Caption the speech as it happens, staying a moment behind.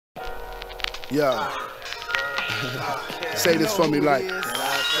Yeah. Say this for me like,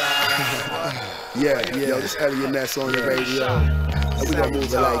 yeah, yo, this Elliot Ness on your radio. And we gonna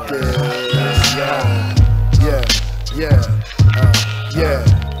move it like this. Yeah.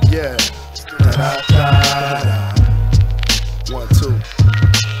 1, 2.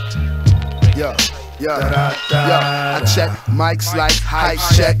 I check mics like hype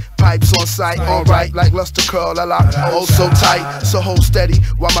check. Pipes on sight, alright, like luster curl, I lock, oh so tight, so hold steady,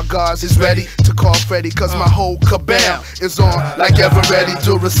 while my guards is ready to call Freddy, cause my whole kabam is on like ever ready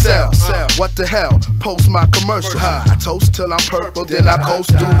Duracell. What the hell, post my commercial, I toast till I'm purple, then I coast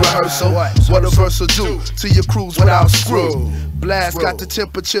through rehearsal. What a verse will do to your cruise without screw. Blast got the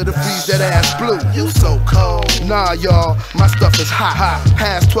temperature to freeze that ass blue. You so cold. Nah, y'all, my stuff is hot.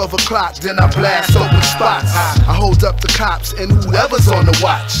 Past 12 o'clock, then I blast open spots. I hold up the cops and whoever's on the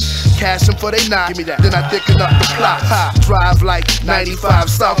watch. Cash them for they knock, then I thicken up the plot. Drive like 95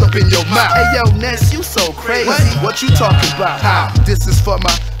 south up in your mouth. Hey yo, Ness, you so crazy. What you talking about? This is for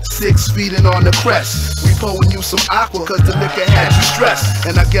my 6 feet and on the crest. We pouring you some aqua cause the liquor had you stressed.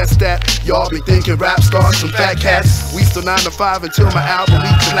 And I guess that y'all be thinking rap stars, some fat cats. We still 9 to 5 until my album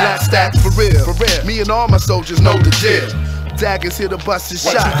reaches flat stack. For real, me and all my soldiers know the deal. Daggers here to bust his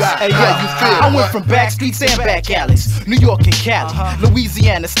shot. Hey, how you feel? I went from back streets and back alleys, New York and Cali,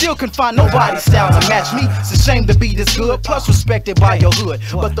 Louisiana. Still can find nobody style to match me. It's a shame to be this good, plus respected by your hood.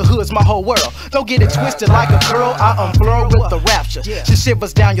 But the hood's my whole world. Don't get it twisted like a curl. I unfurl with the rapture. Just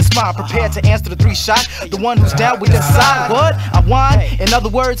shivers down your spine, prepared to answer the 3-shot. The one who's down with inside. What? I whine. In other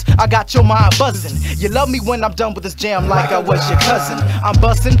words, I got your mind buzzing. You love me when I'm done with this jam like I was your cousin. I'm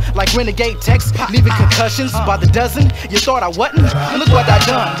busting like renegade texts, leaving concussions by the dozen. You thought I wasn't? Look what I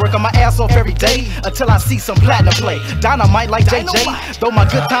done. Working my ass off every day until I see some platinum play. Dynamite like JJ, though my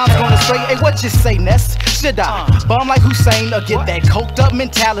good time's gonna stray. Hey, what you say, Ness? Should I bomb like Hussein or get that coked up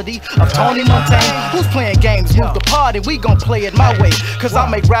mentality of Tony Montaigne? Who's playing games? Move the party, we gon' play it my way. Cause I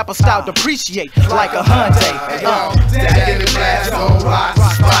make rapper style depreciate like a Hyundai. Dagging and blast on rock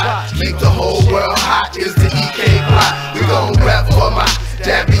spot. Make the whole world hot is the EK plot. We gon' rap for my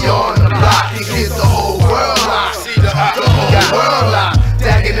daddy on the block. He get the whole world locked. The whole world locked.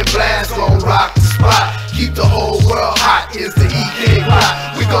 Dagging and blast gon' rock the spot. Keep the whole world hot is the EK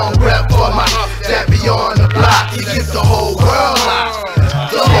plot. We gon' rap for my daddy on the block. He get the whole world locked.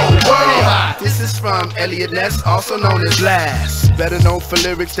 The whole world hot. This is from Elliot Ness, also known as Last. Better known for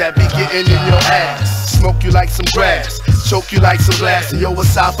lyrics that be getting in your ass. Smoke you like some grass, choke you like some glass in your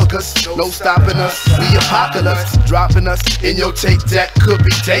esophagus. No stopping us, we apocalypse. Dropping us in your tape deck could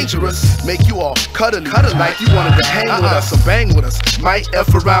be dangerous. Make you all cuddly like you wanted to hang with us or bang with us. Might F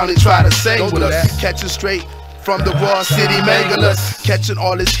around and try to sing with us. Catch it straight from the raw city megaliths. Catching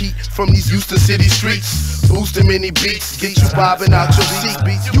all this heat from these Houston city streets. Boosting many beats, get you bobbing out your seat.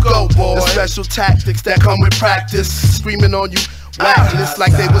 You go, boy. The special tactics that come with practice. Screaming on you, whackless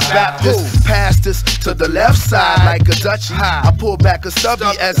like they was Baptist. Pass this to the left side like a Dutchie. I pull back a stubby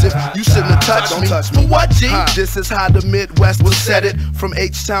as if you shouldn't have touched me. For what, G? This is how the Midwest will set it. From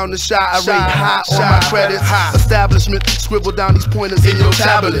H-Town to Chi, I rate high on my credits. Establishment, scribble down these pointers in your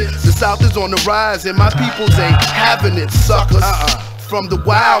tablet. The South is on the rise and my peoples ain't having it, suckers. From the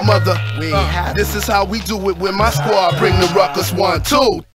wild mother, this is how we do it when my squad bring the ruckus. 1, 2.